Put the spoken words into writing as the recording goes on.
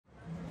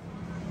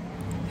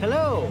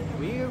Hello,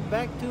 we're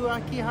back to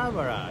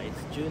Akihabara.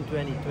 It's June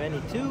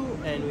 2022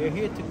 and we're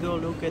here to go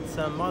look at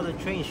some model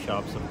train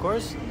shops, of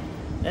course.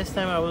 Last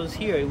time I was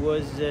here it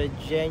was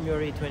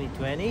January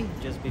 2020,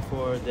 just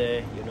before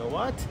the you know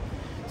what.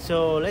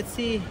 So let's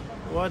see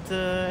what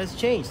has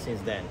changed since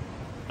then.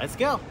 Let's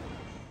go!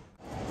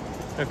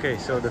 Okay,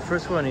 so the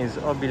first one is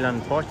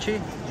Land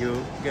Pochi.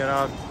 You get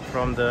out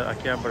from the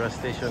Akihabara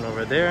station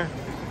over there,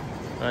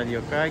 Radio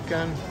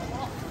Kaikan.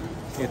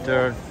 You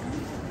turn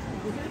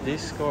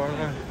this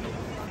corner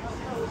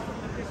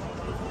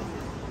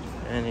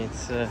and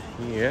it's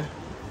here,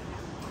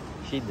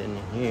 hidden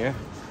in here,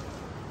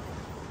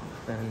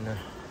 and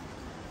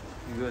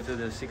you go to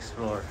the 6th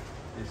floor.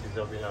 This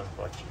is Land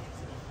Pochi,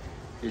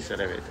 this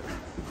elevator.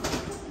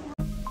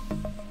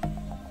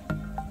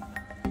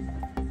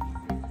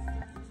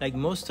 Like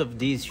most of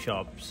these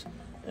shops,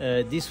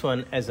 this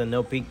one has a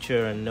no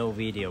picture and no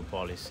video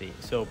policy,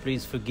 so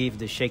please forgive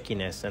the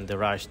shakiness and the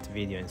rushed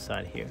video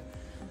inside here.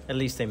 At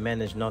least I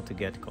managed not to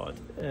get caught.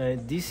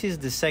 This is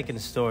the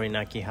second store in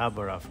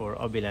Akihabara for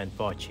Land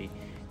Pochi.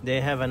 They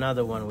have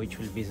another one which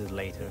we'll visit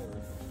later.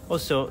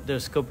 Also,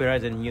 there's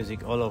copyrighted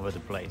music all over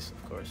the place,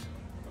 of course.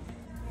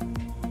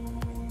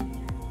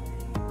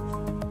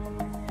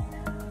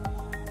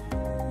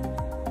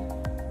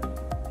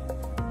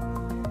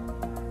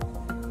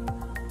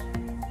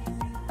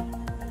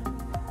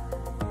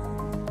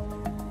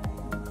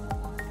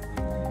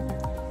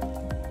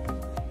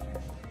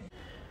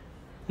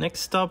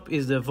 Next stop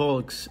is the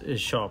Volks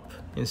shop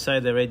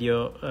inside the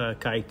Radio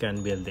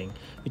Kaikan building,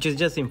 which is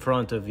just in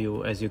front of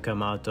you as you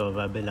come out of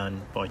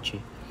Land Pochi.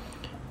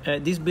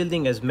 This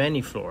building has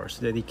many floors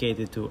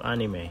dedicated to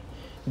anime.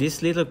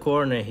 This little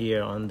corner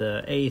here on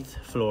the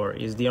 8th floor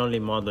is the only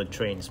model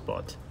train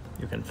spot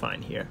you can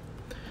find here.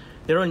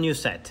 They're all new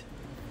set.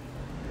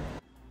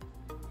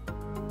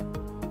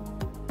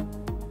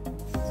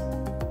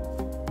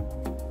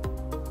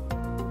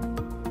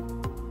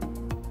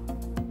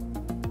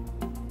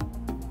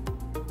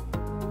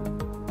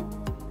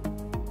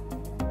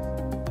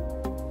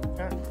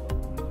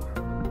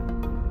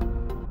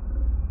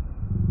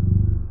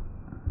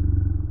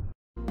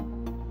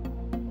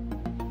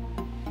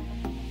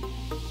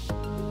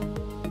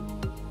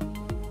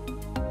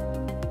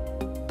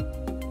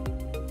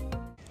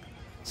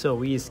 So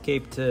we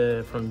escaped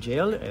from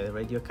jail at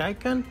Radio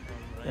Kaikan,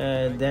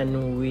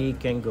 then we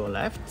can go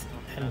left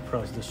and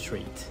cross the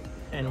street.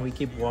 And we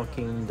keep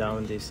walking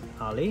down this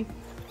alley.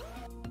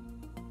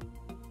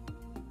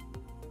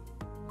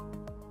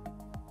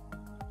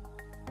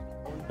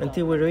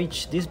 Until we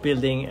reach this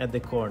building at the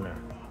corner.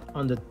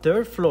 On the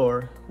 3rd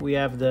floor, we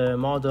have the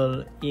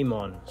model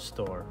Imon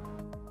store.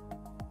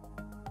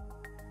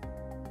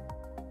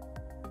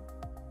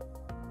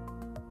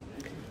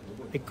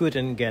 I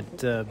couldn't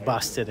get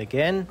busted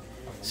again,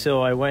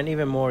 so I went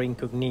even more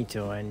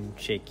incognito and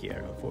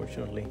shakier,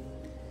 unfortunately.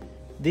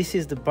 This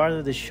is the part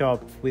of the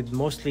shop with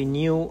mostly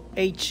new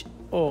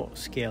HO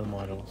scale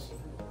models.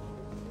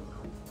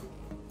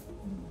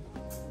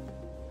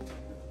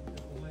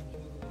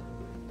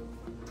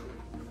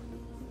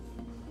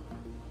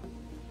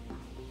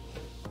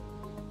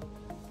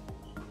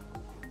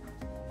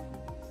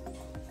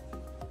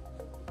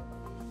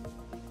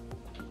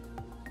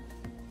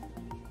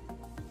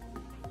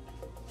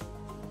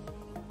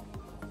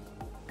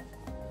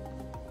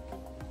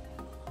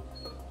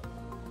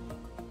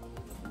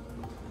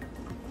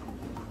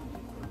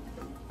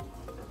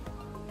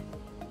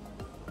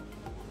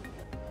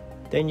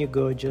 Then you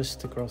go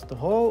just across the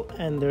hall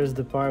and there's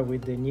the part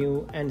with the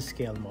new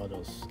N-scale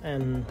models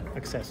and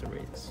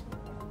accessories.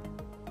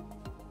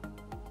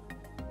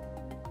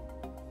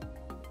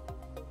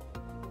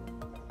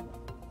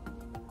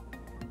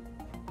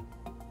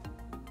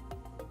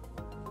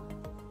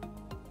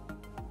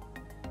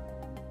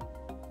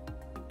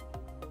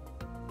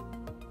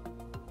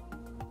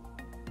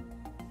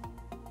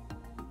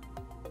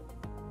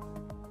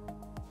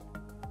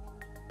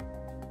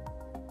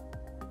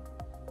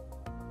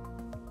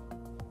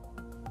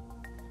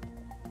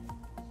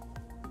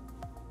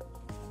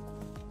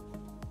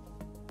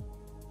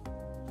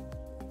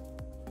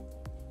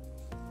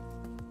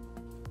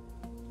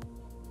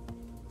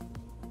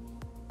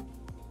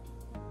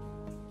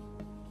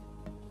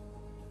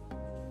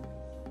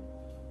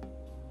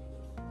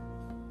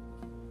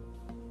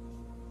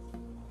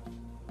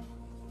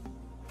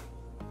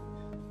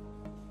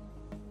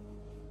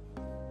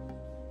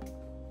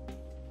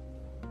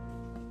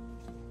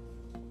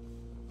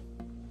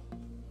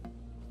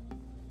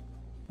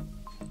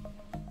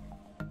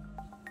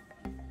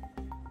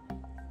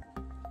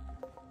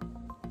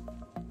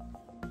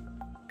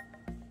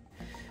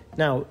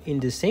 Now, in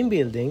the same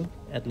building,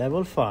 at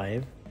level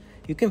 5,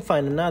 you can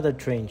find another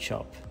train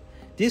shop.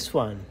 This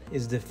one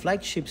is the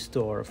flagship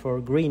store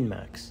for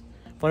Greenmax,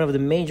 one of the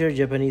major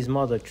Japanese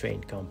model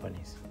train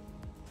companies.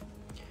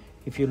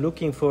 If you're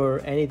looking for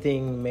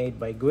anything made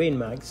by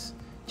Greenmax,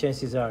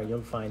 chances are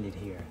you'll find it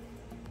here.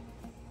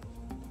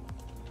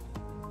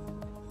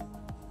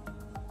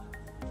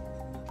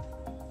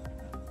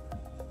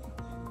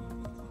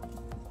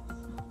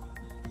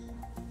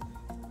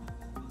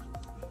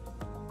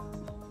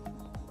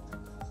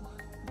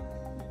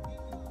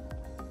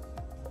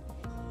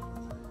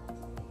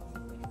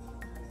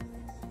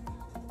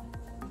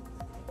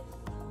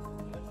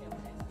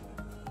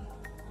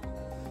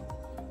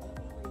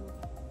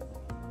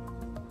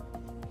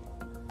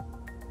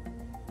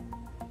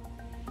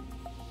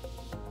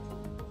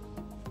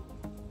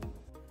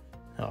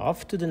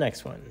 off to the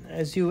next one.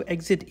 As you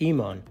exit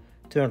Imon,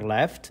 turn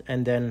left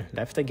and then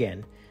left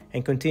again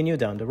and continue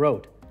down the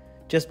road.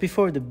 Just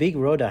before the big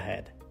road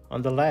ahead,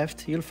 on the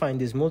left you'll find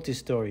this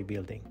multi-story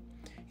building.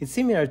 It's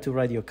similar to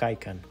Radio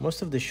Kaikan.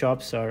 Most of the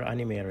shops are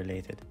anime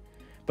related.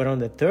 But on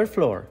the third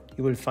floor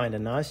you will find a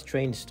nice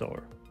train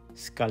store,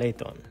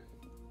 Scaleton.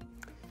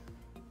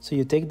 So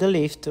you take the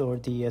lift or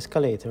the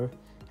escalator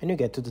and you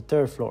get to the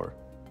third floor.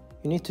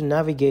 You need to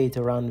navigate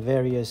around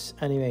various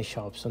anime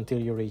shops until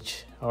you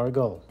reach our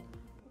goal.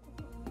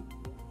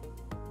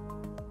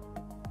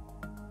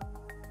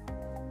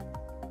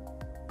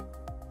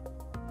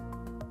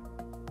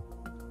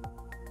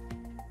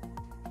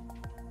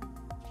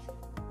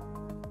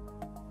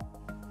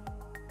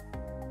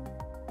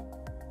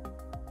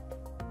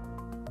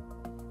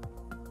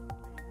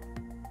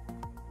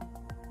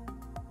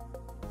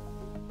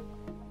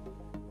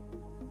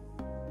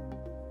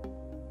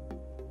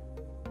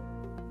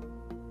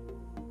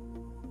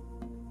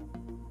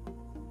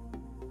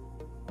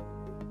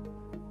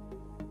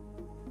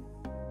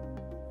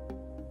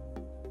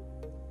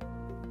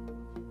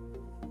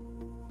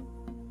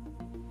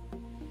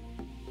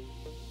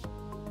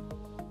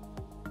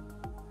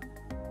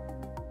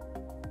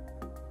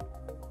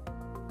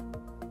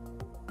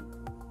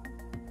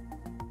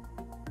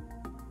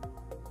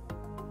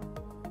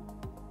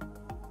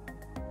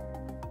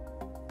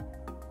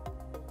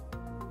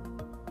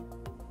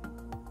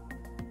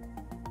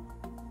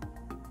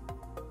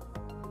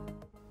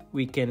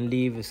 We can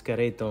leave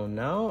Scaleton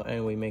now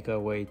and we make our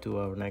way to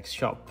our next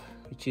shop,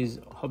 which is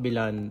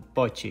Land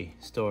Pochi,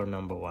 store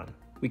number 1.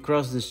 We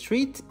cross the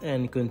street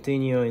and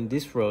continue in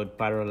this road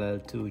parallel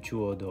to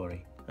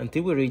Chuodori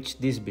until we reach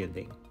this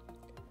building.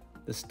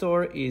 The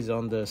store is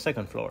on the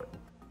second floor.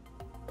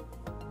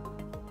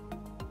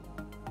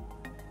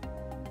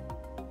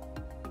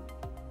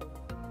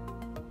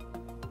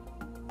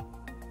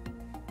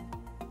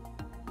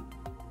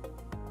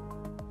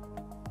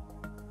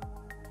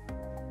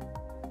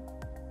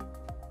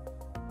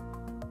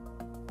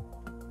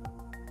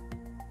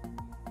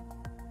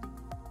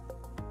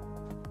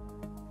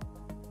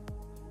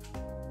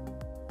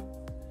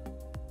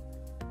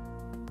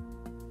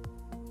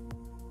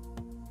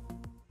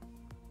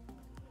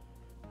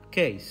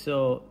 Okay,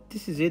 so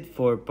this is it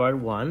for part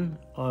 1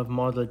 of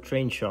model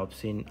train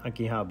shops in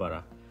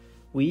Akihabara.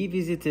 We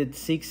visited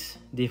 6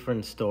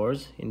 different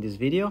stores in this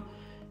video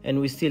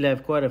and we still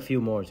have quite a few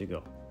more to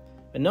go.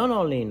 But not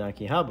only in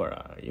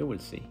Akihabara, you will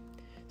see.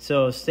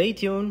 So stay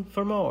tuned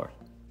for more.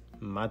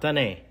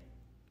 Matane!